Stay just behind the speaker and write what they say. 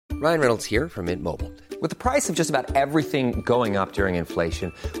Ryan Reynolds here from Mint Mobile. With the price of just about everything going up during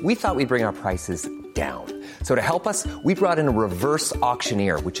inflation, we thought we'd bring our prices down. So to help us, we brought in a reverse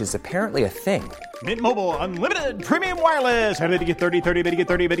auctioneer, which is apparently a thing. Mint Mobile Unlimited Premium Wireless. How to get 30, 30, bit to get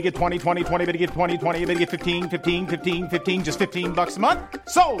 30, bit to get 20, 20, 20, bit to get 20, 20, bit to get 15, 15, 15, 15, just $15 a month?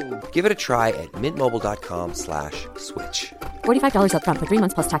 Sold! Give it a try at mintmobile.com/switch. $45 up front for 3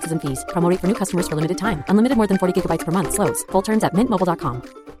 months plus taxes and fees. Promo rate for new customers for limited time. Unlimited more than 40 gigabytes per month. Slows full terms at mintmobile.com.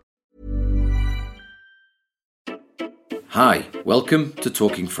 Hi, welcome to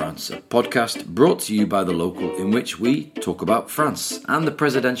Talking France, a podcast brought to you by The Local, in which we talk about France and the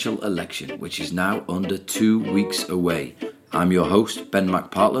presidential election, which is now under 2 weeks away. I'm your host, Ben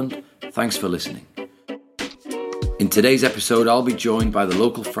McPartland. Thanks for listening. In today's episode, I'll be joined by The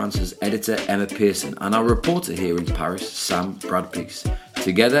Local France's editor, Emma Pearson, and our reporter here in Paris, Sam Bradpeace.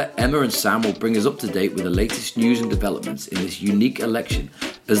 Together, Emma and Sam will bring us up to date with the latest news and developments in this unique election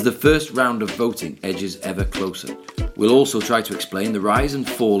as the first round of voting edges ever closer. We'll also try to explain the rise and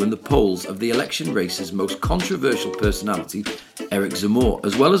fall in the polls of the election race's most controversial personality, Eric Zemmour,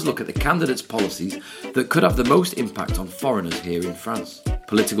 as well as look at the candidates' policies that could have the most impact on foreigners here in France.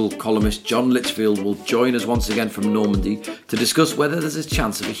 Political columnist John Litchfield will join us once again from Normandy to discuss whether there's a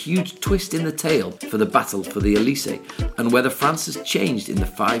chance of a huge twist in the tail for the battle for the Elysée and whether France has changed in the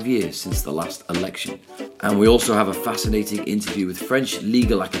 5 years since the last election. And we also have a fascinating interview with French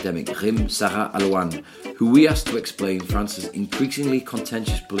legal academic Rim Sarah Alouane, who we asked to explain France's increasingly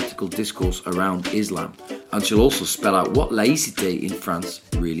contentious political discourse around Islam, and she'll also spell out what laïcité in France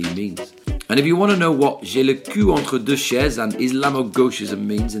really means. And if you want to know what j'ai le cul entre deux chaises and Islamo-gauchism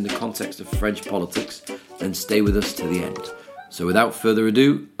means in the context of French politics, then stay with us to the end. So without further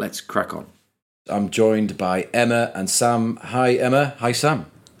ado, let's crack on. I'm joined by Emma and Sam. Hi Emma, hi Sam.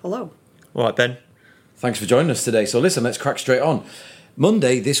 Hello. All right, Ben. Thanks for joining us today. So listen, let's crack straight on.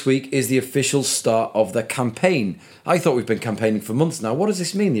 Monday this week is the official start of the campaign. I thought we've been campaigning for months now. What does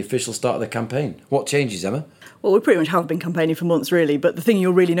this mean, the official start of the campaign? What changes, Emma? Well, we pretty much have been campaigning for months, really, but the thing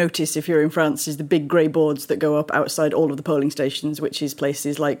you'll really notice if you're in France is the big grey boards that go up outside all of the polling stations, which is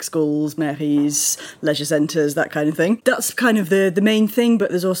places like schools, mairies, leisure centres, that kind of thing. That's kind of the main thing,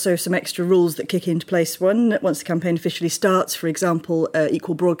 but there's also some extra rules that kick into place once the campaign officially starts. For example,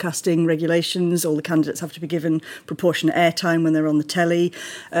 equal broadcasting regulations. All the candidates have to be given proportionate airtime when they're on the telly.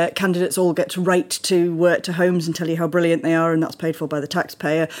 Candidates all get to write to homes and tell you how brilliant they are, and that's paid for by the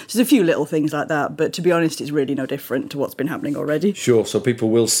taxpayer. So there's a few little things like that, but to be honest, it's really no different to what's been happening already. Sure, so people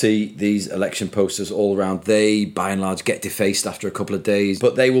will see these election posters all around. They, by and large, get defaced after a couple of days,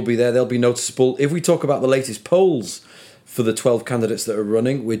 but they will be there, they'll be noticeable. If we talk about the latest polls for the 12 candidates that are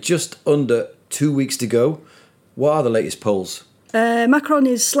running, we're just under 2 weeks to go. What are the latest polls? Macron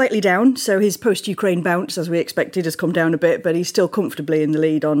is slightly down, so his post-Ukraine bounce, as we expected, has come down a bit, but he's still comfortably in the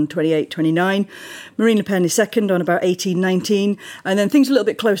lead on 28-29. Marine Le Pen is second on about 18-19, and then things are a little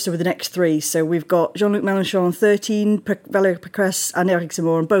bit closer with the next three. So we've got Jean-Luc Mélenchon on 13, Valérie Pécresse and Éric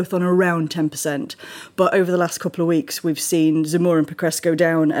Zemmour, both on around 10%. But over the last couple of weeks, we've seen Zemmour and Pécresse go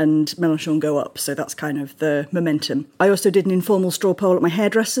down and Mélenchon go up, so that's kind of the momentum. I also did an informal straw poll at my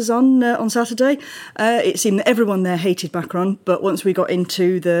hairdresser's on Saturday. It seemed that everyone there hated Macron, but once we got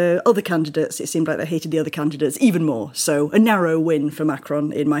into the other candidates, it seemed like they hated the other candidates even more. So a narrow win for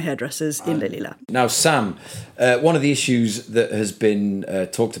Macron in my hairdressers in Les Lilas. Now, Sam, one of the issues that has been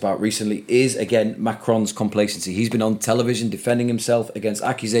talked about recently is, again, Macron's complacency. He's been on television defending himself against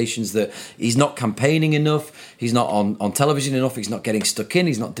accusations that he's not campaigning enough, he's not on television enough, he's not getting stuck in,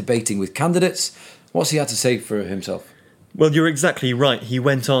 he's not debating with candidates. What's he had to say for himself? Well, you're exactly right. He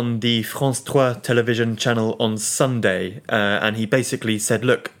went on the France 3 television channel on Sunday and he basically said,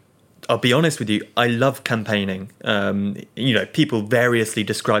 look, I'll be honest with you, I love campaigning. People variously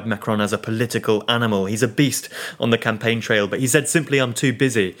describe Macron as a political animal. He's a beast on the campaign trail, but he said simply, I'm too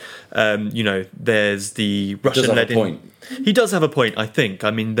busy. There's the Russian-led... He does have a point, I think.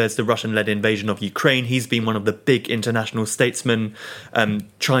 I mean, there's the Russian-led invasion of Ukraine. He's been one of the big international statesmen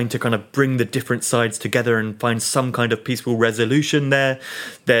trying to kind of bring the different sides together and find some kind of peaceful resolution there.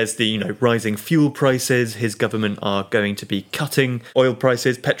 There's the, rising fuel prices. His government are going to be cutting oil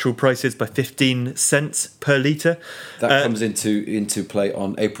prices, petrol prices by 15 cents per litre. That comes into play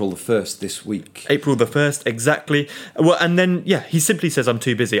on April the 1st this week. April the 1st, exactly. Well, and then, he simply says, I'm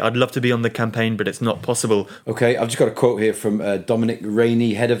too busy. I'd love to be on the campaign, but it's not possible. Okay, I've just got a quote here from Dominic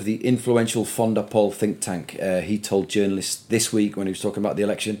Rainey, head of the influential Fondapol think tank. He told journalists this week when he was talking about the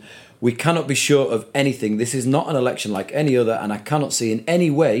election, we cannot be sure of anything. This is not an election like any other, and I cannot see in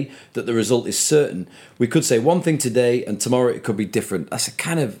any way that the result is certain. We could say one thing today, and tomorrow it could be different. That's a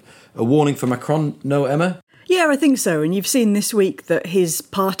kind of a warning for Macron, no, Emma? Yeah, I think so. And you've seen this week that his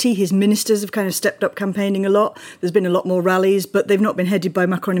party, his ministers have kind of stepped up campaigning a lot. There's been a lot more rallies, but they've not been headed by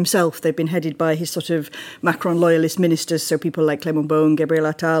Macron himself. They've been headed by his sort of Macron loyalist ministers, so people like Clément Beaune, Gabriel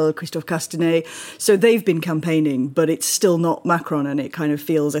Attal, Christophe Castanet. So they've been campaigning, but it's still not Macron, and it kind of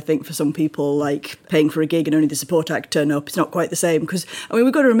feels, I think, for some people like paying for a gig and only the support act turn up. It's not quite the same because, I mean,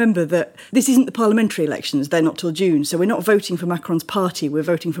 we've got to remember that this isn't the parliamentary elections. They're not till June. So we're not voting for Macron's party. We're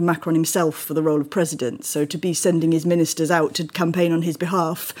voting for Macron himself for the role of president. So to be sending his ministers out to campaign on his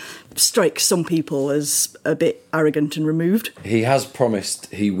behalf strikes some people as a bit arrogant and removed. He has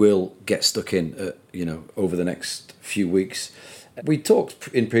promised he will get stuck in, over the next few weeks. We talked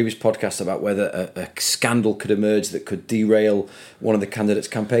in previous podcasts about whether a scandal could emerge that could derail one of the candidates'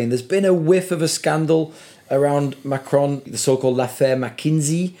 campaign. There's been a whiff of a scandal around Macron, the so-called l'affaire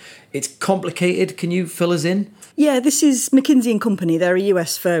McKinsey. It's complicated. Can you fill us in? Yeah, this is McKinsey & Company. They're a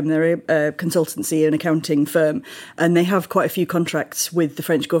US firm. They're a consultancy and accounting firm. And they have quite a few contracts with the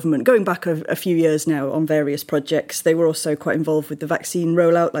French government, going back a few years now on various projects. They were also quite involved with the vaccine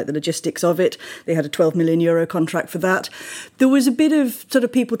rollout, like the logistics of it. They had a €12 million contract for that. There was a bit of sort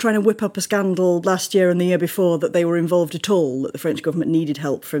of people trying to whip up a scandal last year and the year before that they were involved at all, that the French government needed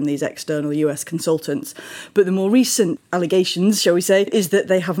help from these external US consultants. But the more recent allegations, shall we say, is that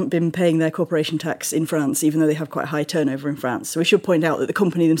they haven't been paying their corporation tax in France, even though they have quite a high turnover in France. So we should point out that the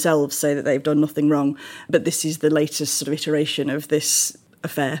company themselves say that they've done nothing wrong, but this is the latest sort of iteration of this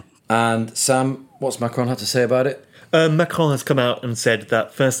affair. And Sam, what's Macron had to say about it? Macron has come out and said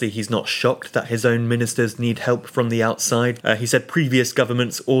that, firstly, he's not shocked that his own ministers need help from the outside. He said previous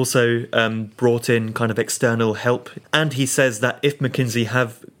governments also brought in kind of external help. And he says that if McKinsey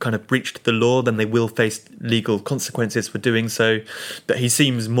have kind of breached the law, then they will face legal consequences for doing so. But he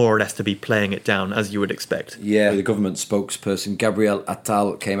seems more or less to be playing it down, as you would expect. Yeah, the government spokesperson, Gabriel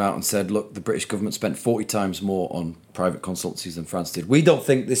Attal, came out and said, look, the British government spent 40 times more on private consultancies than France did. We don't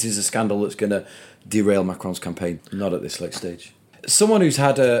think this is a scandal that's going to derail Macron's campaign, not at this late stage. Someone who's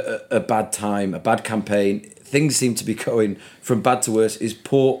had a bad time, a bad campaign, things seem to be going from bad to worse, is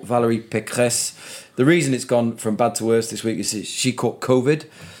poor Valérie Pécresse. The reason it's gone from bad to worse this week is she caught COVID,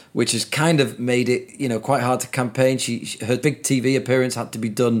 which has kind of made it, quite hard to campaign. Her big TV appearance had to be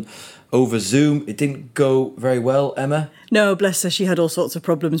done over Zoom. It didn't go very well, Emma. No, bless her. She had all sorts of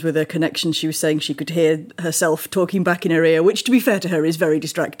problems with her connection. She was saying she could hear herself talking back in her ear, which, to be fair to her, is very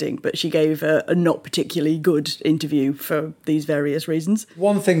distracting. But she gave a not particularly good interview for these various reasons.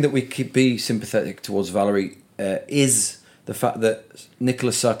 One thing that we could be sympathetic towards Valérie is the fact that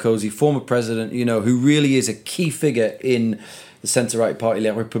Nicolas Sarkozy, former president, who really is a key figure in the centre-right party,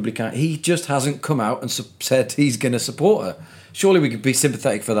 Les Républicains, he just hasn't come out and said he's going to support her. Surely we could be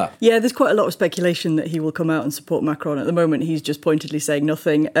sympathetic for that. Yeah, there's quite a lot of speculation that he will come out and support Macron. At the moment, he's just pointedly saying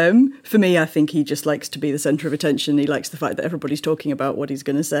nothing. For me, I think he just likes to be the centre of attention. He likes the fact that everybody's talking about what he's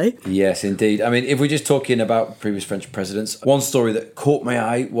going to say. Yes, indeed. I mean, if we're just talking about previous French presidents, one story that caught my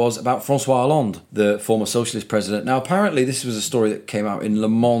eye was about François Hollande, the former socialist president. Now, apparently, this was a story that came out in Le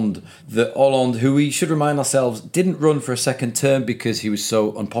Monde, that Hollande, who we should remind ourselves, didn't run for a second term because he was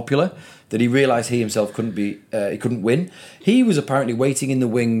so unpopular, that he realised he himself couldn't win. He was apparently waiting in the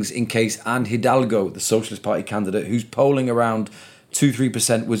wings in case Anne Hidalgo, the Socialist Party candidate, who's polling around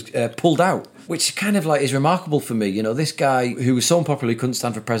 2-3%, was pulled out, which kind of is remarkable for me. This guy who was so unpopular he couldn't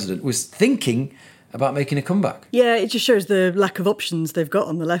stand for president was thinking about making a comeback. Yeah, it just shows the lack of options they've got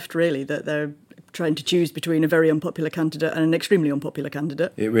on the left, really, that they're trying to choose between a very unpopular candidate and an extremely unpopular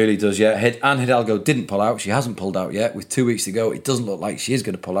candidate. It really does, yeah. Anne Hidalgo didn't pull out. She hasn't pulled out yet. With 2 weeks to go, it doesn't look like she is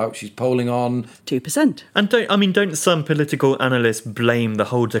going to pull out. She's polling on 2%. And don't some political analysts blame the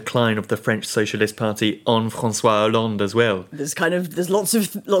whole decline of the French Socialist Party on François Hollande as well? There's lots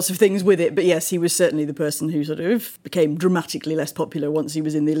of things with it, but yes, he was certainly the person who sort of became dramatically less popular once he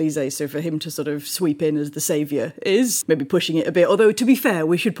was in the Élysée. So for him to sort of sweep in as the saviour is maybe pushing it a bit. Although, to be fair,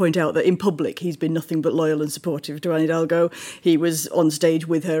 we should point out that in public he's been nothing but loyal and supportive to Anne Hidalgo. He was on stage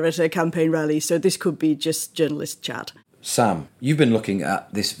with her at a campaign rally, so this could be just journalist chat. Sam, you've been looking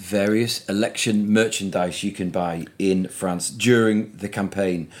at this various election merchandise you can buy in France during the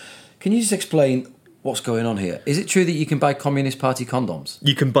campaign. Can you just explain what's going on here? Is it true that you can buy Communist Party condoms?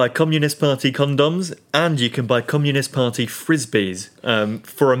 You can buy Communist Party condoms and you can buy Communist Party frisbees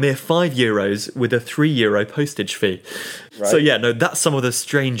for a mere €5 with a €3 postage fee. Right. So yeah, no, that's some of the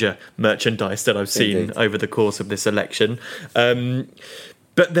stranger merchandise that I've seen over the course of this election.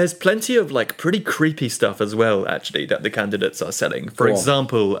 But there's plenty of pretty creepy stuff as well, actually, that the candidates are selling. For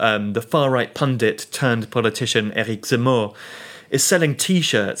example, the far-right pundit turned politician Éric Zemmour is selling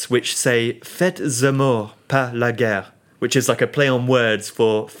T-shirts which say "Faites Zemmour, pas la guerre," which is like a play on words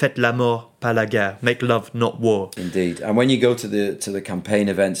for "Faites l'amour, pas la guerre. Make love, not war. Indeed. And when you go to the campaign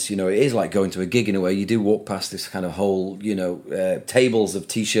events, you know, it is like going to a gig in a way. You do walk past this kind of whole, you know, tables of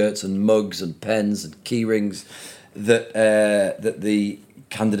T-shirts and mugs and pens and key rings that the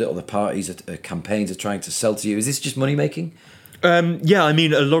candidate or the parties campaigns are trying to sell to you. Is this just money making? Yeah, I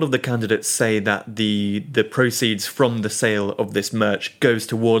mean, a lot of the candidates say that the proceeds from the sale of this merch goes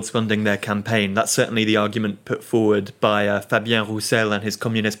towards funding their campaign. That's certainly the argument put forward by Fabien Roussel and his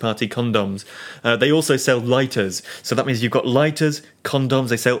Communist Party condoms. They also sell lighters. So that means you've got lighters, condoms,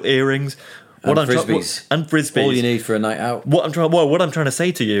 they sell earrings. And frisbees. And frisbees. All you need for a night out. What I'm trying to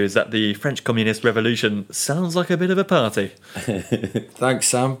say to you is that the French Communist Revolution sounds like a bit of a party. Thanks,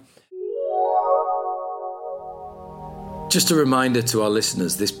 Sam. Just a reminder to our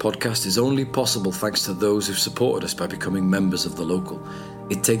listeners, this podcast is only possible thanks to those who've supported us by becoming members of The Local.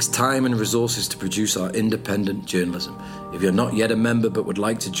 It takes time and resources to produce our independent journalism. If you're not yet a member but would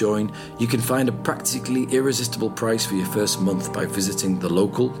like to join, you can find a practically irresistible price for your first month by visiting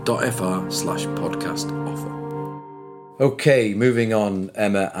thelocal.fr/podcast offer. Okay, moving on,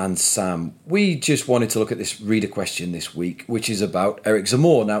 Emma and Sam. We just wanted to look at this reader question this week, which is about Eric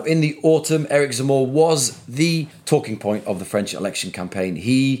Zemmour. Now, in the autumn, Eric Zemmour was the talking point of the French election campaign.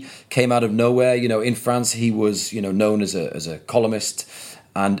 He came out of nowhere. You know, in France, he was, you know, known as a columnist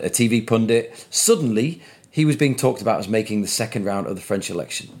and a TV pundit. Suddenly, he was being talked about as making the second round of the French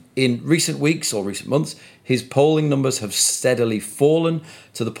election. In recent weeks or recent months, his polling numbers have steadily fallen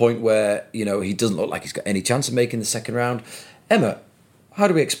to the point where, you know, he doesn't look like he's got any chance of making the second round. Emma, how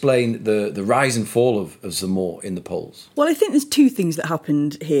do we explain the rise and fall of Zemmour in the polls? Well, I think there's two things that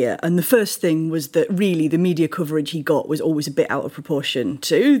happened here. And the first thing was that really the media coverage he got was always a bit out of proportion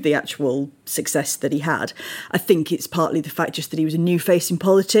to the actual success that he had. I think it's partly the fact just that he was a new face in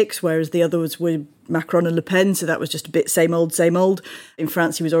politics, whereas the others were Macron and Le Pen, so that was just a bit same old, same old. In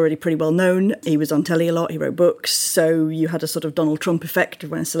France, he was already pretty well known. He was on telly a lot, he wrote books, so you had a sort of Donald Trump effect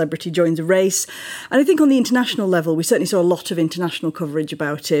of when a celebrity joins a race. And I think on the international level, we certainly saw a lot of international coverage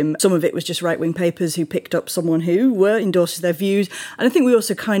about him. Some of it was just right-wing papers who picked up someone who endorses their views. And I think we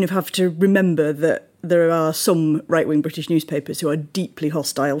also kind of have to remember that there are some right-wing British newspapers who are deeply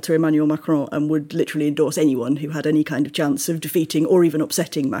hostile to Emmanuel Macron and would literally endorse anyone who had any kind of chance of defeating or even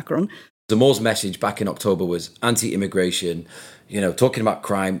upsetting Macron. Zemmour's message back in October was anti-immigration, you know, talking about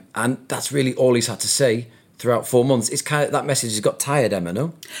crime, and that's really all he's had to say throughout 4 months. It's kind of, that message has got tired, Emma,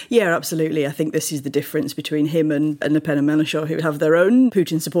 no? Yeah, absolutely. I think this is the difference between him and Le Pen and Mélenchon, who have their own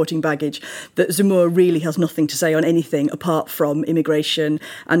Putin-supporting baggage, that Zemmour really has nothing to say on anything apart from immigration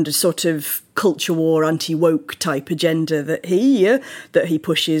and a sort of culture war, anti-woke type agenda that he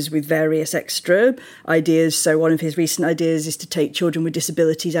pushes with various extra ideas. So one of his recent ideas is to take children with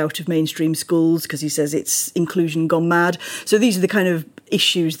disabilities out of mainstream schools because he says it's inclusion gone mad. So these are the kind of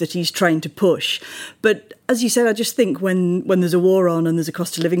issues that he's trying to push. But as you said, I just think when there's a war on and there's a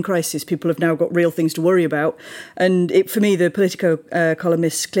cost of living crisis, people have now got real things to worry about. And for me, the Politico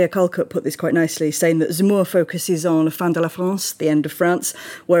columnist Claire Calcutt put this quite nicely, saying that Zemmour focuses on la fin de la France, the end of France,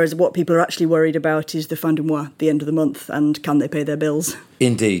 whereas what people are actually worried about is the fin du mois, the end of the month, and can they pay their bills?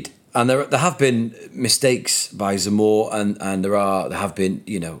 Indeed. And there have been mistakes by Zemmour, and there have been,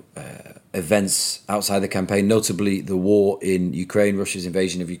 you know, events outside the campaign, notably the war in Ukraine, Russia's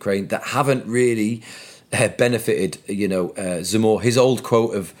invasion of Ukraine, that haven't really benefited, you know, Zemmour. His old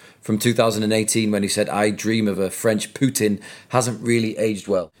quote from 2018 when he said, "I dream of a French Putin," hasn't really aged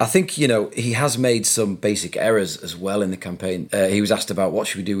well. I think, you know, he has made some basic errors as well in the campaign. He was asked about what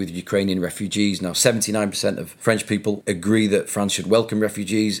should we do with Ukrainian refugees. Now, 79% of French people agree that France should welcome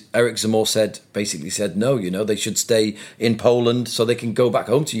refugees. Eric Zemmour basically said, no, you know, they should stay in Poland so they can go back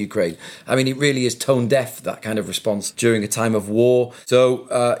home to Ukraine. I mean, it really is tone deaf, that kind of response during a time of war. So,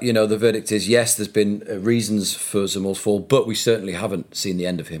 you know, the verdict is yes, there's been reasons for Zemmour's fall, but we certainly haven't seen the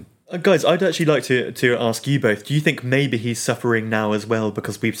end of him. Guys, I'd actually like to ask you both, do you think maybe he's suffering now as well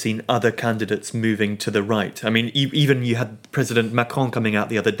because we've seen other candidates moving to the right? I mean, even you had President Macron coming out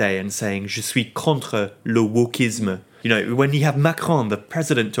the other day and saying, "Je suis contre le wokisme." You know, when you have Macron, the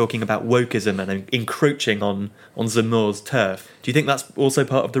president, talking about wokeism and encroaching on Zemmour's turf, do you think that's also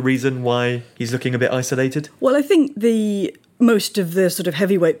part of the reason why he's looking a bit isolated? Well, I think most of the sort of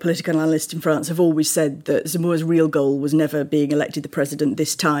heavyweight political analysts in France have always said that Zemmour's real goal was never being elected the president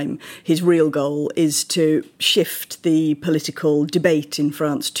this time. His real goal is to shift the political debate in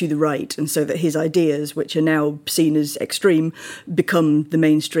France to the right, and so that his ideas, which are now seen as extreme, become the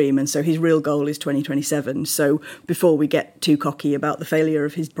mainstream. And so his real goal is 2027. So before we get too cocky about the failure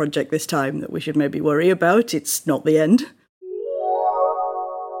of his project this time that we should maybe worry about, it's not the end.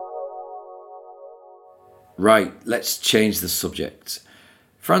 Right, let's change the subject.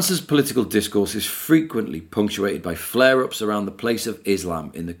 France's political discourse is frequently punctuated by flare-ups around the place of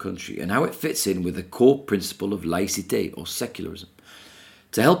Islam in the country and how it fits in with the core principle of laïcité or secularism.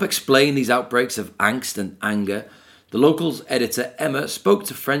 To help explain these outbreaks of angst and anger, the Local's editor Emma spoke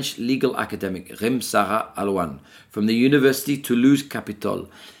to French legal academic Rim Sarah Alouane from the Université Toulouse-Capitole.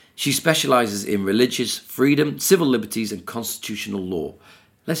 She specialises in religious freedom, civil liberties and constitutional law.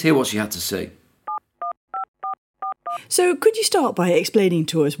 Let's hear what she had to say. So could you start by explaining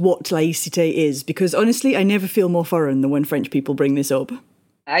to us what laïcité is? Because honestly, I never feel more foreign than when French people bring this up.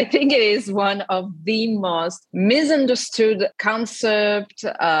 I think it is one of the most misunderstood concept,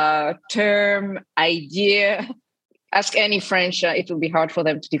 term, idea. Ask any French, it will be hard for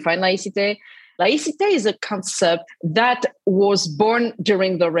them to define laïcité. Laïcité is a concept that was born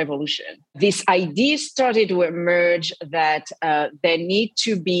during the revolution. This idea started to emerge that there need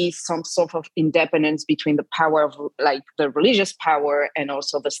to be some sort of independence between the power of like the religious power and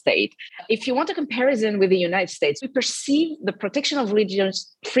also the state. If you want a comparison with the United States, we perceive the protection of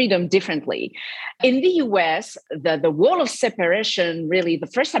religious freedom differently. In the US, the wall of separation, really, the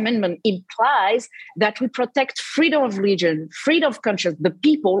First Amendment implies that we protect freedom of religion, freedom of conscience, the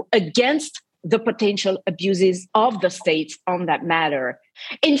people against the potential abuses of the states on that matter.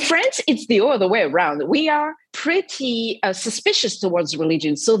 In France, it's the other way around. We are pretty suspicious towards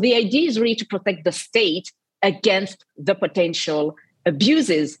religion. So the idea is really to protect the state against the potential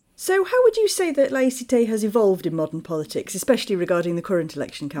abuses. So how would you say that laïcité has evolved in modern politics, especially regarding the current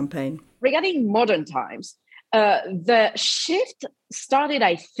election campaign? Regarding modern times, the shift started,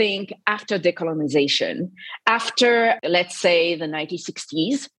 I think, after decolonization, after, let's say, the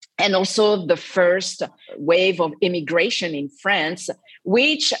 1960s. And also the first wave of immigration in France,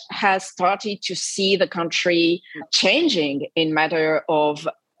 which has started to see the country changing in matter of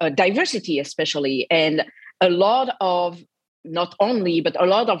diversity, especially. And a lot of, not only, but a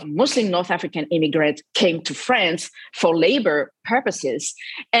lot of Muslim North African immigrants came to France for labor purposes.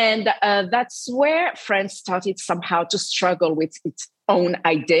 And that's where France started somehow to struggle with its own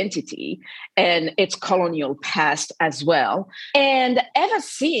identity and its colonial past as well. And ever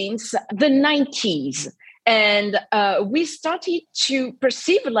since the 90s, and we started to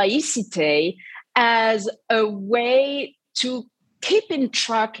perceive laïcité as a way to keep in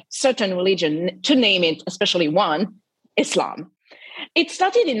track certain religion, to name it, especially one, Islam. It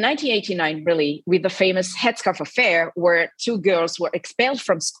started in 1989, really, with the famous headscarf affair, where two girls were expelled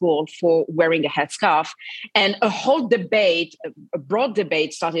from school for wearing a headscarf. And a whole debate, a broad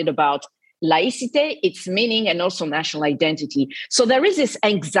debate started about laïcité, its meaning, and also national identity. So there is this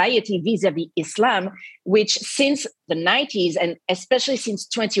anxiety vis-a-vis Islam, which since the 90s, and especially since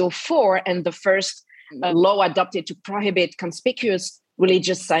 2004, and the first law adopted to prohibit conspicuous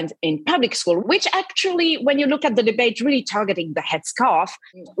religious signs in public school, which actually, when you look at the debate really targeting the headscarf,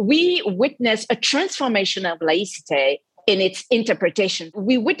 we witness a transformation of laïcité in its interpretation.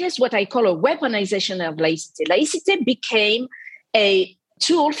 We witness what I call a weaponization of laïcité. Laïcité became a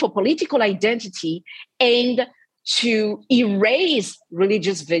tool for political identity aimed to erase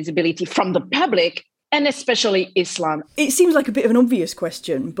religious visibility from the public, and especially Islam. It seems like a bit of an obvious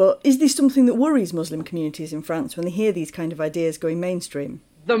question, but is this something that worries Muslim communities in France when they hear these kind of ideas going mainstream?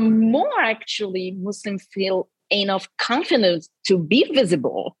 The more actually Muslims feel enough confidence to be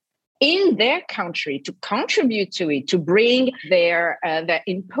visible in their country, to contribute to it, to bring their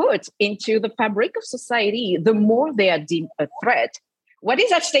input into the fabric of society, the more they are deemed a threat. What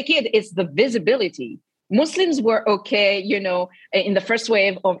is at stake here is the visibility. Muslims were okay, in the first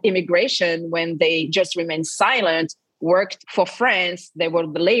wave of immigration when they just remained silent, worked for France. They were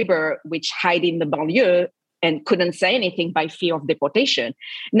the labor which hid in the banlieue and couldn't say anything by fear of deportation.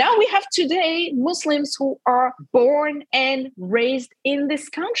 Now we have today Muslims who are born and raised in this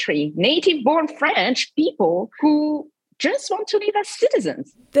country, native-born French people who just want to live as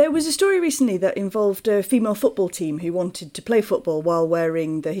citizens. There was a story recently that involved a female football team who wanted to play football while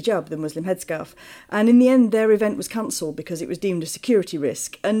wearing the hijab, the Muslim headscarf. And in the end, their event was cancelled because it was deemed a security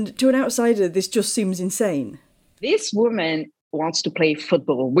risk. And to an outsider, this just seems insane. This woman wants to play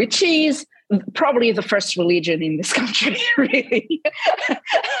football, which is probably the first religion in this country, really.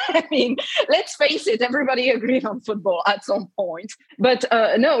 I mean, let's face it, everybody agreed on football at some point. But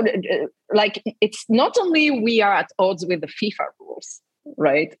it's not only we are at odds with the FIFA rules,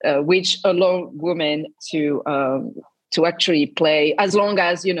 right, which allow women to actually play as long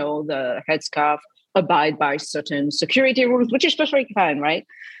as, the headscarf abide by certain security rules, which is perfectly fine, right?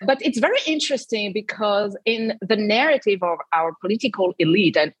 But it's very interesting because in the narrative of our political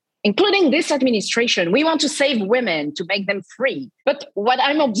elite, and including this administration, we want to save women, to make them free. But what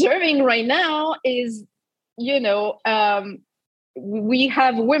I'm observing right now is, we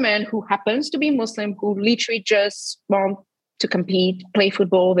have women who happens to be Muslim who literally just want to compete, play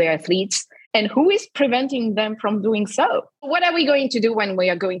football, they're athletes. And who is preventing them from doing so? What are we going to do when we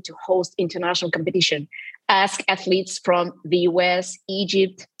are going to host international competition? Ask athletes from the US,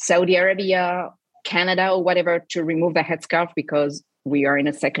 Egypt, Saudi Arabia, Canada, or whatever to remove the headscarf because we are in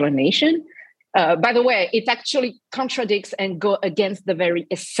a secular nation? By the way, it actually contradicts and go against the very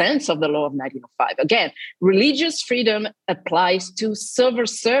essence of the law of 1905. Again, religious freedom applies to civil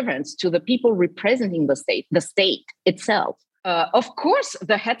servants, to the people representing the state itself. Of course,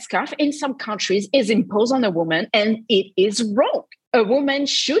 the headscarf in some countries is imposed on a woman, and it is wrong. A woman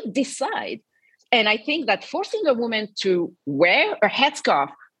should decide. And I think that forcing a woman to wear a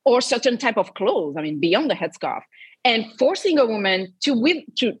headscarf or certain type of clothes, beyond the headscarf, and forcing a woman to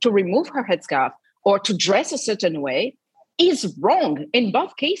remove her headscarf or to dress a certain way is wrong. In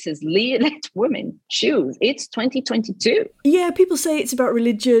both cases, let women choose. It's 2022. Yeah, people say it's about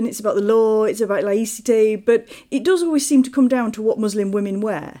religion, it's about the law, it's about laïcité, but it does always seem to come down to what Muslim women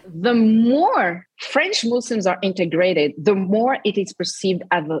wear. The more French Muslims are integrated, the more it is perceived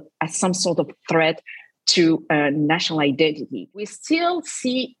as some sort of threat to national identity. We still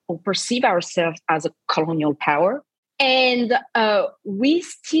see or perceive ourselves as a colonial power, and we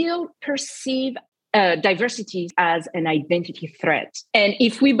still perceive diversity as an identity threat. And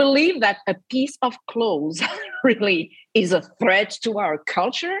if we believe that a piece of clothes really is a threat to our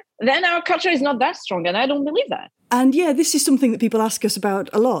culture, then our culture is not that strong, and I don't believe that. And yeah, this is something that people ask us about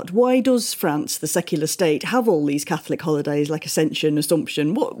a lot. Why does France, the secular state, have all these Catholic holidays like Ascension,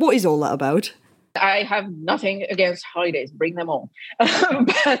 Assumption? What is all that about? I have nothing against holidays. Bring them on.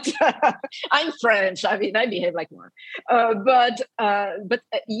 But I'm French. I behave like one. But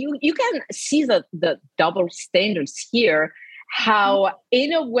you can see the double standards here, how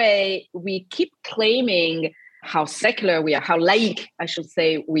in a way we keep claiming how secular we are, how laïc, I should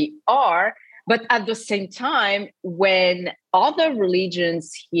say, we are. But at the same time, when other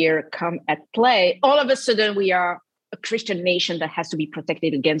religions here come at play, all of a sudden we are a Christian nation that has to be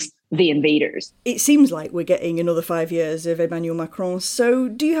protected against the invaders. It seems like we're getting another 5 years of Emmanuel Macron. So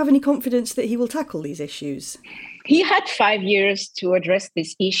do you have any confidence that he will tackle these issues? He had 5 years to address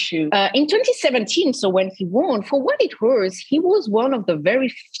this issue. In 2017, so when he won, for what it was, he was one of the very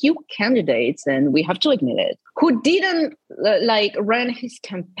few candidates, and we have to admit it, who didn't run his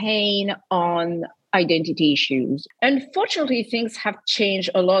campaign on identity issues. Unfortunately, things have changed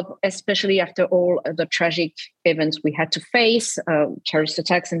a lot, especially after all the tragic events we had to face, terrorist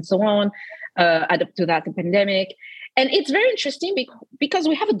attacks and so on, add up to that the pandemic. And it's very interesting because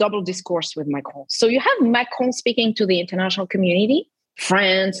we have a double discourse with Macron. So you have Macron speaking to the international community,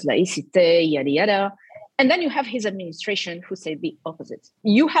 France, laïcité, yada, yada. And then you have his administration who say the opposite.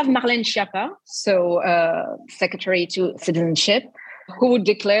 You have Marlène Schiappa, so Secretary to Citizenship, who would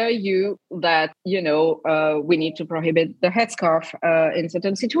declare you that, we need to prohibit the headscarf in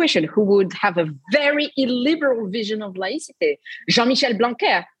certain situations, who would have a very illiberal vision of laïcité. Jean-Michel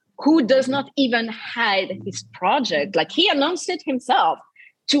Blanquer, who does not even hide his project. Like, he announced it himself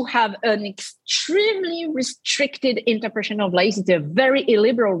to have an extremely restricted interpretation of laïcité, a very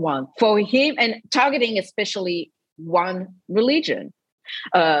illiberal one for him, and targeting especially one religion.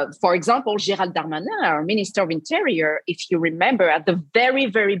 For example, Gérald Darmanin, our Minister of Interior, if you remember, at the very,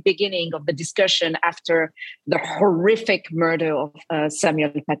 very beginning of the discussion after the horrific murder of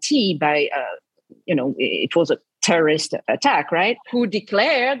Samuel Paty by, it was a terrorist attack, right? Who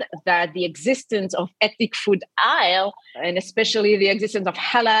declared that the existence of ethnic food aisle, and especially the existence of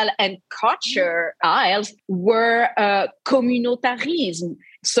halal and kosher aisles, were communautarism.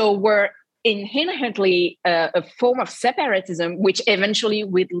 So were inherently a form of separatism, which eventually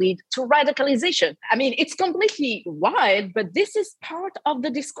would lead to radicalization. It's completely wild, but this is part of the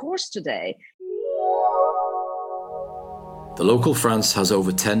discourse today. The Local France has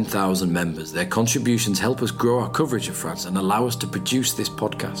over 10,000 members. Their contributions help us grow our coverage of France and allow us to produce this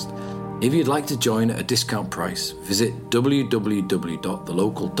podcast. If you'd like to join at a discount price, visit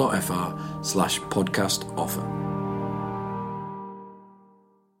www.thelocal.fr/podcast offer.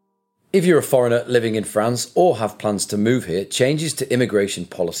 If you're a foreigner living in France or have plans to move here, changes to immigration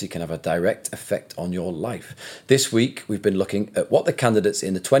policy can have a direct effect on your life. This week, we've been looking at what the candidates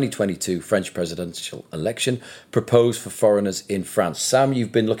in the 2022 French presidential election propose for foreigners in France. Sam,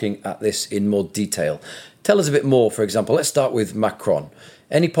 you've been looking at this in more detail. Tell us a bit more. For example, let's start with Macron.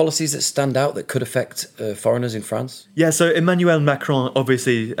 Any policies that stand out that could affect foreigners in France? Yeah, so Emmanuel Macron,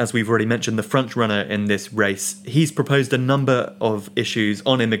 obviously, as we've already mentioned, the front runner in this race. He's proposed a number of issues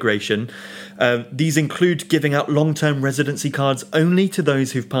on immigration. These include giving out long-term residency cards only to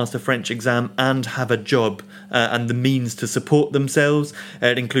those who've passed a French exam and have a job and the means to support themselves.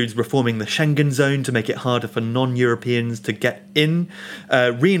 It includes reforming the Schengen zone to make it harder for non-Europeans to get in,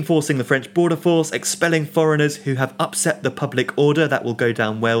 reinforcing the French border force, expelling foreigners who have upset the public order. That will go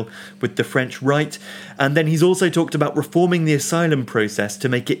down well with the French right. And then he's also talked about reforming the asylum process to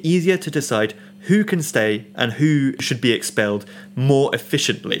make it easier to decide who can stay and who should be expelled more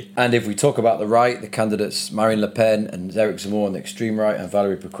efficiently. And if we talk about the right, the candidates Marine Le Pen and Eric Zemmour on the extreme right and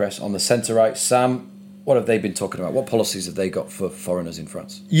Valérie Pécresse on the centre right, Sam, what have they been talking about? What policies have they got for foreigners in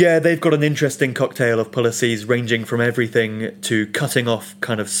France? Yeah, they've got an interesting cocktail of policies ranging from everything to cutting off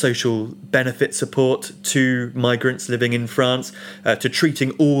kind of social benefit support to migrants living in France, to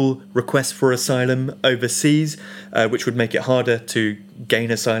treating all requests for asylum overseas, which would make it harder to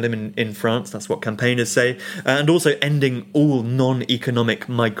gain asylum in France. That's what campaigners say. And also ending all non-economic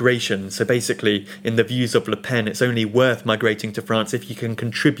migration. So basically, in the views of Le Pen, it's only worth migrating to France if you can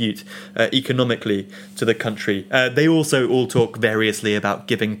contribute economically to the country. They also all talk variously about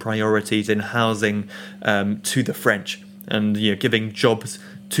giving priorities in housing to the French and giving jobs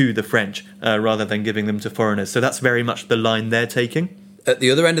to the French rather than giving them to foreigners. So that's very much the line they're taking. At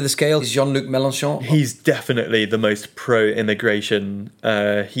the other end of the scale is Jean-Luc Mélenchon. He's definitely the most pro-immigration.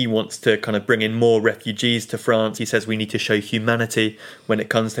 He wants to kind of bring in more refugees to France. He says we need to show humanity when it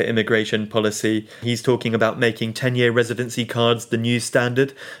comes to immigration policy. He's talking about making 10-year residency cards the new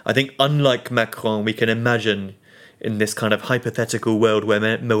standard. I think unlike Macron, we can imagine in this kind of hypothetical world where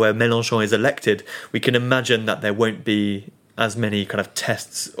Mélenchon is elected, we can imagine that there won't be as many kind of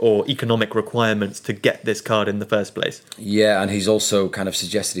tests or economic requirements to get this card in the first place. Yeah, and he's also kind of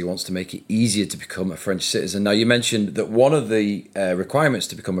suggested he wants to make it easier to become a French citizen. Now, you mentioned that one of the requirements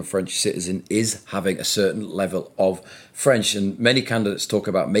to become a French citizen is having a certain level of French, and many candidates talk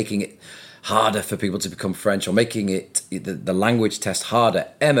about making it harder for people to become French or making it the language test harder.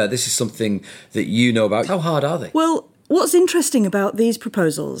 Emma, this is something that you know about. How hard are they? Well, what's interesting about these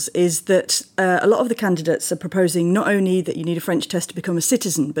proposals is that a lot of the candidates are proposing not only that you need a French test to become a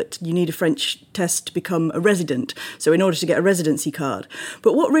citizen, but you need a French test to become a resident, so in order to get a residency card.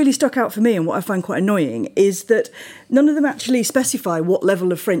 But what really stuck out for me and what I find quite annoying is that none of them actually specify what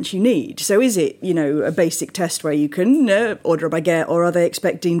level of French you need. So is it, a basic test where you can order a baguette, or are they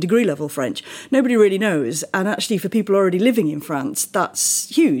expecting degree level French? Nobody really knows. And actually for people already living in France, that's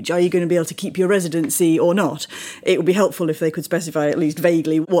huge. Are you going to be able to keep your residency or not? It would be helpful if they could specify at least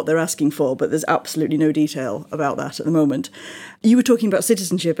vaguely what they're asking for, but there's absolutely no detail about that at the moment. You were talking about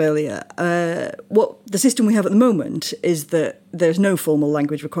citizenship earlier. What the system we have at the moment is that there's no formal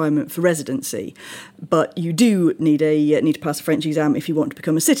language requirement for residency, but you do need to pass a French exam if you want to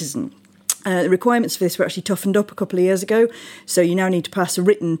become a citizen. The requirements for this were actually toughened up a couple of years ago, so you now need to pass a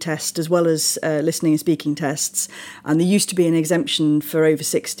written test as well as listening and speaking tests, and there used to be an exemption for over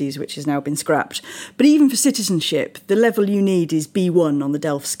 60s, which has now been scrapped. But even for citizenship, the level you need is B1 on the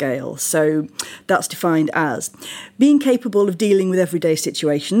Delft scale, so that's defined as being capable of dealing with everyday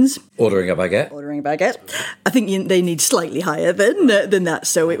situations. Ordering a baguette. I think they need slightly higher than that,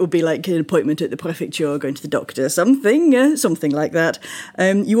 so it would be like an appointment at the prefecture, going to the doctor, something like that.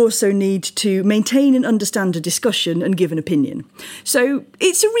 You also need to maintain and understand a discussion and give an opinion. So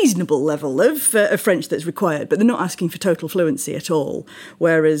it's a reasonable level of French that's required, but they're not asking for total fluency at all.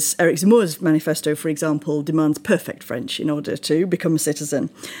 Whereas Eric Zemmour's manifesto, for example, demands perfect French in order to become a citizen.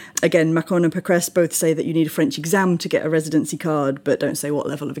 Again, Macron and Pécresse both say that you need a French exam to get a residency card, but don't say what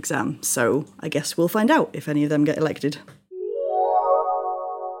level of exam. So I guess we'll find out if any of them get elected.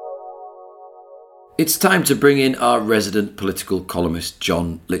 It's time to bring in our resident political columnist,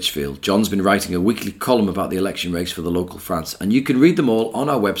 John Litchfield. John's been writing a weekly column about the election race for The Local France, and you can read them all on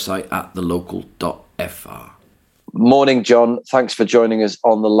our website at thelocal.fr. Morning, John. Thanks for joining us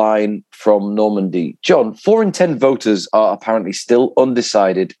on the line from Normandy. John, 4 in 10 voters are apparently still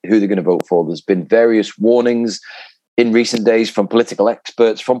undecided who they're going to vote for. There's been various warnings in recent days from political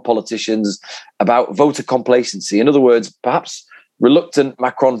experts, from politicians, about voter complacency. In other words, perhaps reluctant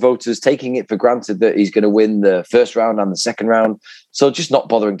Macron voters taking it for granted that he's going to win the first round and the second round, so just not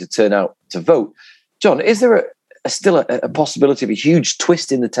bothering to turn out to vote. John, is there still a possibility of a huge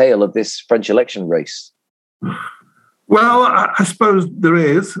twist in the tail of this French election race? Well, I suppose there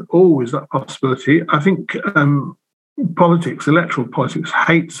is always that possibility. I think electoral politics,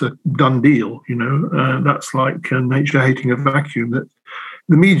 hates a done deal. That's like nature hating a vacuum. That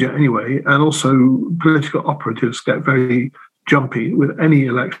the media, anyway, and also political operatives get very jumpy with any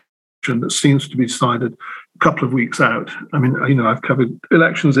election that seems to be decided a couple of weeks out. I mean, I've covered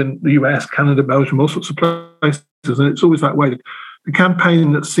elections in the US, Canada, Belgium, all sorts of places, and it's always that way. The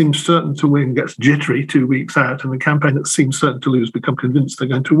campaign that seems certain to win gets jittery 2 weeks out, and the campaign that seems certain to lose become convinced they're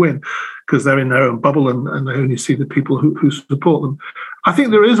going to win because they're in their own bubble and they only see the people who support them. I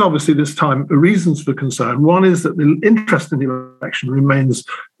think there is obviously this time reasons for concern. One is that the interest in the election remains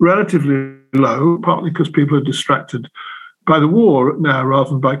relatively low, partly because people are distracted by the war now rather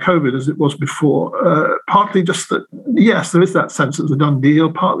than by COVID as it was before. Partly just that, yes, there is that sense it's a done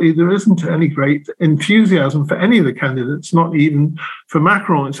deal. Partly there isn't any great enthusiasm for any of the candidates, not even for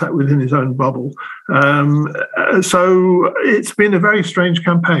Macron. It's sat within his own bubble. So it's been a very strange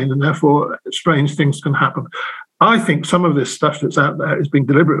campaign, and therefore strange things can happen. I think some of this stuff that's out there is being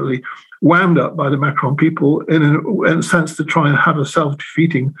deliberately wound up by the Macron people in a sense to try and have a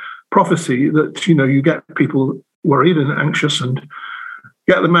self-defeating prophecy that, you get people worried and anxious and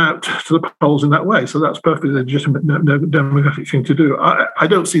get them out to the polls in that way. So that's perfectly legitimate democratic thing to do. I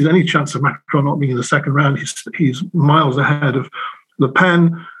don't see any chance of Macron not being in the second round. He's miles ahead of Le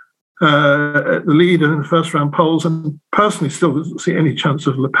Pen, the leader in the first round polls, and personally still doesn't see any chance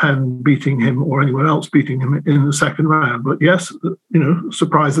of Le Pen beating him or anyone else beating him in the second round. But yes,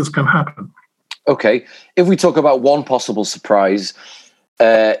 surprises can happen. Okay. If we talk about one possible surprise,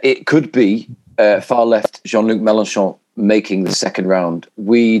 it could be far left Jean-Luc Mélenchon making the second round.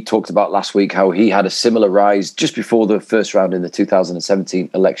 We talked about last week how he had a similar rise just before the first round in the 2017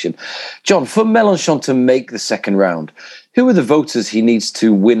 election. John, for Mélenchon to make the second round, who are the voters he needs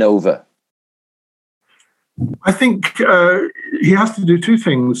to win over? I think he has to do two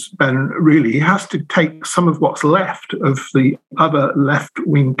things, Ben, really. He has to take some of what's left of the other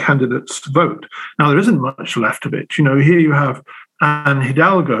left-wing candidates' vote. Now, there isn't much left of it. Here you have Anne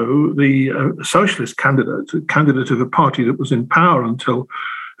Hidalgo, the socialist candidate of a party that was in power until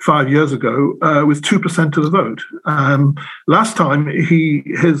 5 years ago, with 2% of the vote. Last time,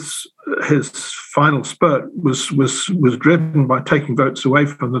 his final spurt was driven by taking votes away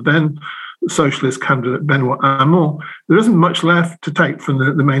from the then socialist candidate Benoît Hamon. There isn't much left to take from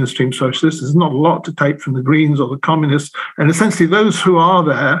the mainstream socialists. There's not a lot to take from the Greens or the communists. And essentially those who are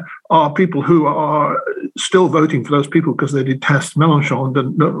there are people who are still voting for those people because they detest Mélenchon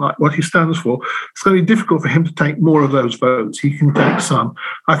and don't like what he stands for. It's going to be difficult for him to take more of those votes. He can take some.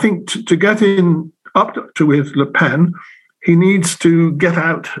 I think to get in up to with Le Pen, he needs to get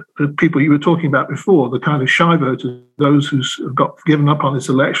out the people you were talking about before, the kind of shy voters, those who've got given up on this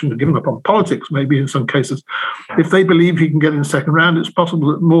election, given up on politics, maybe in some cases. If they believe he can get in the second round, it's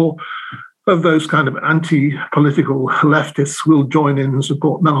possible that more of those kind of anti-political leftists will join in and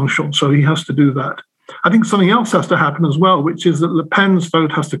support Mélenchon. So he has to do that. I think something else has to happen as well, which is that Le Pen's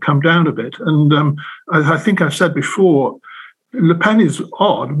vote has to come down a bit. And as I think I've said before, Le Pen is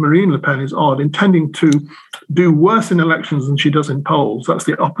odd, Marine Le Pen is odd, intending to do worse in elections than she does in polls. That's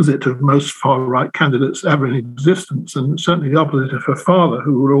the opposite of most far-right candidates ever in existence, and certainly the opposite of her father,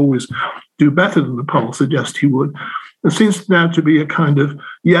 who would always do better than the polls suggest he would. There seems now to be a kind of,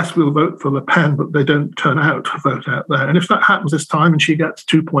 yes, we'll vote for Le Pen, but they don't turn out to vote out there. And if that happens this time and she gets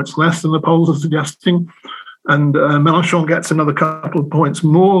 2 points less than the polls are suggesting, and Mélenchon gets another couple of points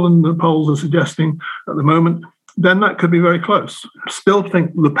more than the polls are suggesting at the moment, then that could be very close. Still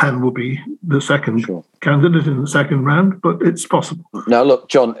think Le Pen will be the second candidate in the second round, but it's possible. Now, look,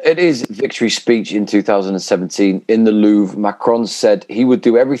 John, at his victory speech in 2017 in the Louvre, Macron said he would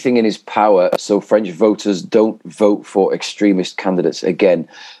do everything in his power so French voters don't vote for extremist candidates again.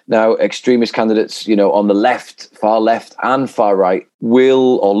 Now, extremist candidates, on the left, far left and far right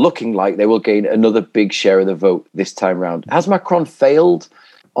looking like they will gain another big share of the vote this time round. Has Macron failed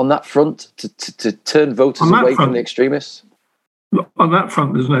on that front to turn voters away from the extremists? On that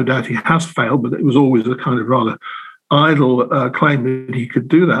front, there's no doubt he has failed, but it was always a kind of rather idle claim that he could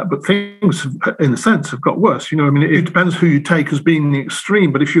do that. But things, in a sense, have got worse. It depends who you take as being the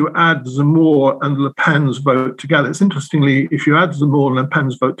extreme, but if you add Zemmour and Le Pen's vote together, it's interestingly, if you add Zemmour and Le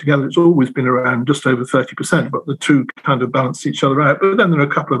Pen's vote together, it's always been around just over 30%, but the two kind of balance each other out. But then there are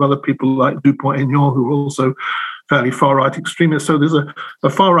a couple of other people like Dupont-Aignan who are also fairly far-right extremists. So there's a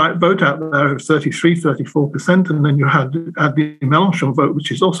far-right vote out there of 34%, and then you add the Mélenchon vote,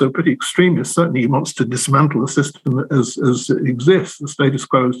 which is also pretty extremist. Certainly he wants to dismantle the system as it exists, the status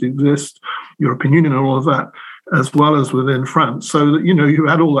quo as it exists, European Union and all of that, as well as within France. So that, you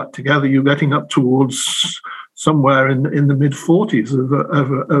add all that together, you're getting up towards somewhere in the mid-40s of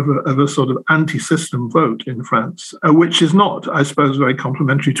a sort of anti-system vote in France, which is not, I suppose, very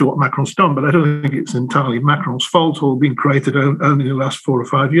complimentary to what Macron's done, but I don't think it's entirely Macron's fault or been created only in the last 4 or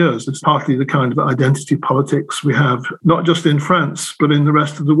 5 years. It's partly the kind of identity politics we have, not just in France, but in the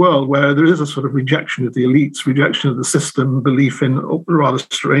rest of the world, where there is a sort of rejection of the elites, rejection of the system, belief in rather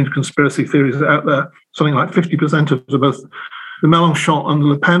strange conspiracy theories out there. Something like 50% of both the Mélenchon and the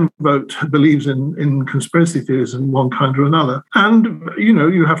Le Pen vote believes in conspiracy theories in one kind or another. And,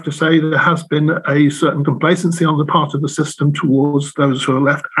 you have to say there has been a certain complacency on the part of the system towards those who are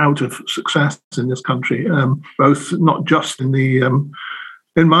left out of success in this country, both not just in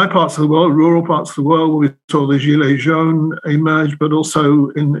my parts of the world, rural parts of the world, where we saw the Gilets jaunes emerge, but also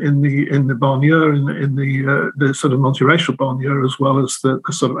in the banlieue, in the sort of multiracial banlieue, as well as the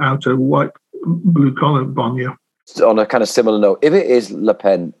sort of outer white blue-collar banlieue. On a kind of similar note, if it is Le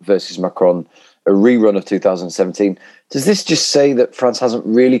Pen versus Macron, a rerun of 2017, does this just say that France hasn't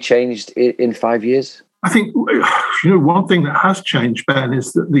really changed in 5 years? I think, one thing that has changed, Ben,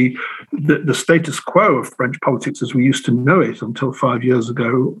 is that the status quo of French politics as we used to know it until 5 years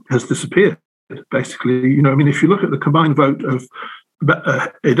ago has disappeared, basically. If you look at the combined vote of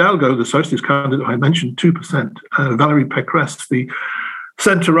Hidalgo, the socialist candidate I mentioned, 2%, Valérie Pécresse, the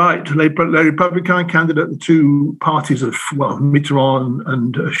centre-right, Les Républicains candidate, the two parties of, Mitterrand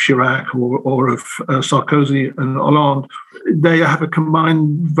and Chirac, or of Sarkozy and Hollande, they have a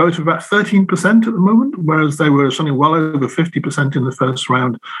combined vote of about 13% at the moment, whereas they were something well over 50% in the first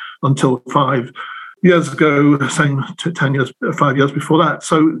round until 5 years ago, saying 5 years before that.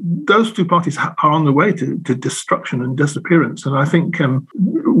 So those two parties are on the way to destruction and disappearance. And I think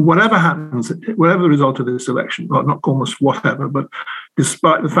whatever happens, whatever the result of this election, well, not almost whatever, but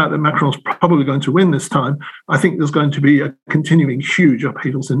despite the fact that Macron's probably going to win this time, I think there's going to be a continuing huge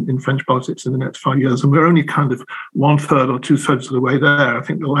upheavals in French politics in the next 5 years. And we're only kind of 1/3 or 2/3 of the way there. I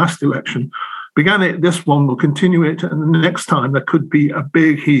think the last election began it, this one will continue it, and the next time there could be a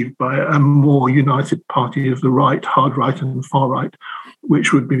big heave by a more united party of the right, hard right and far right,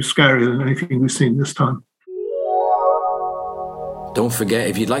 which would be scarier than anything we've seen this time. Don't forget,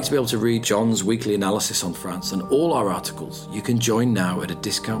 if you'd like to be able to read John's weekly analysis on France and all our articles, you can join now at a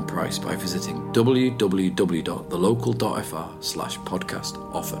discount price by visiting www.thelocal.fr/podcast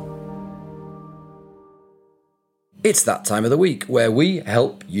offer. It's that time of the week where we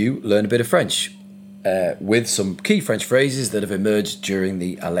help you learn a bit of French with some key French phrases that have emerged during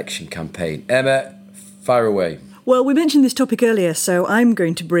the election campaign. Emma, fire away. Well, we mentioned this topic earlier, so I'm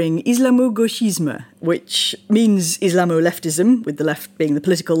going to bring Islamo-gauchisme, which means Islamo-leftism, with the left being the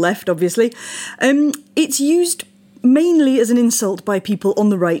political left, obviously. It's used mainly as an insult by people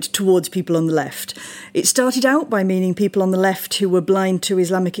on the right towards people on the left. It started out by meaning people on the left who were blind to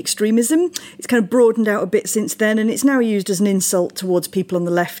Islamic extremism. It's kind of broadened out a bit since then, and it's now used as an insult towards people on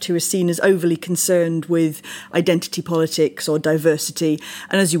the left who are seen as overly concerned with identity politics or diversity.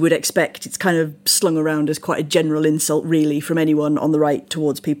 And as you would expect, it's kind of slung around as quite a general insult, really, from anyone on the right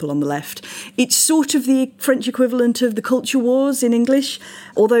towards people on the left. It's sort of the French equivalent of the culture wars in English,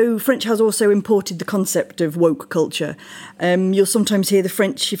 although French has also imported the concept of woke culture. You'll sometimes hear the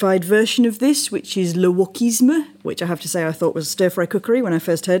Frenchified version of this, which is le wokisme, which I have to say I thought was stir-fry cookery when I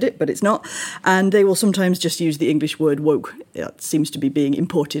first heard it, but it's not. And they will sometimes just use the English word woke. It seems to be being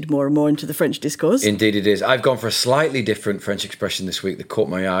imported more and more into the French discourse. Indeed it is. I've gone for a slightly different French expression this week that caught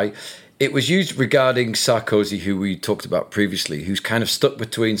my eye. It was used regarding Sarkozy, who we talked about previously, who's kind of stuck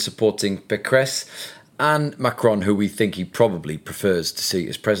between supporting Pécresse and Macron, who we think he probably prefers to see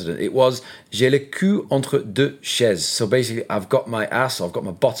as president. It was j'ai le cul entre deux chaises. So basically, I've got my ass, or I've got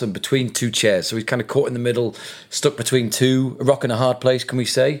my bottom between two chairs. So he's kind of caught in the middle, stuck between two, a rock and a hard place, can we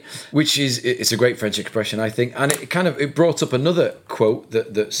say? Which is, it's a great French expression, I think. And it brought up another quote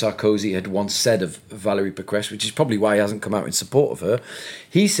that Sarkozy had once said of Valérie Pécresse, which is probably why he hasn't come out in support of her.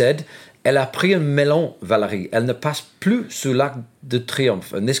 He said, Elle a pris un melon, Valérie. Elle ne passe plus sous l'Arc de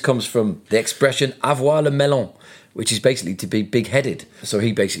Triomphe. And this comes from the expression avoir le melon, which is basically to be big-headed. So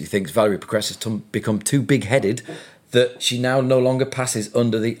he basically thinks Valérie Pécresse has become too big-headed that she now no longer passes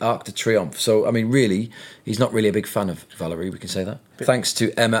under the Arc de Triomphe. So, I mean, really, he's not really a big fan of Valérie, we can say that. Thanks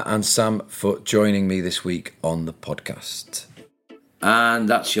to Emma and Sam for joining me this week on the podcast. And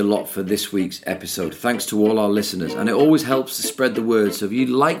that's your lot for this week's episode. Thanks to all our listeners. And it always helps to spread the word. So if you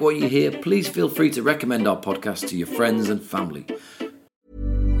like what you hear, please feel free to recommend our podcast to your friends and family.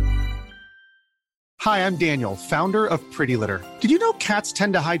 Hi, I'm Daniel, founder of Pretty Litter. Did you know cats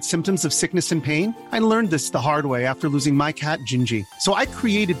tend to hide symptoms of sickness and pain? I learned this the hard way after losing my cat, Gingy. So I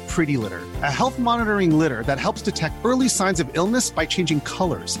created Pretty Litter, a health monitoring litter that helps detect early signs of illness by changing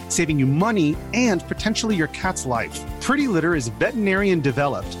colors, saving you money and potentially your cat's life. Pretty Litter is veterinarian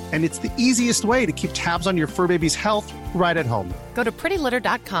developed, and it's the easiest way to keep tabs on your fur baby's health right at home. Go to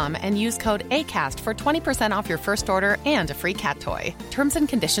prettylitter.com and use code ACAST for 20% off your first order and a free cat toy. Terms and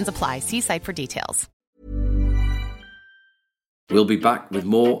conditions apply. See site for details. We'll be back with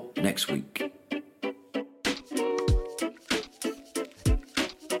more next week.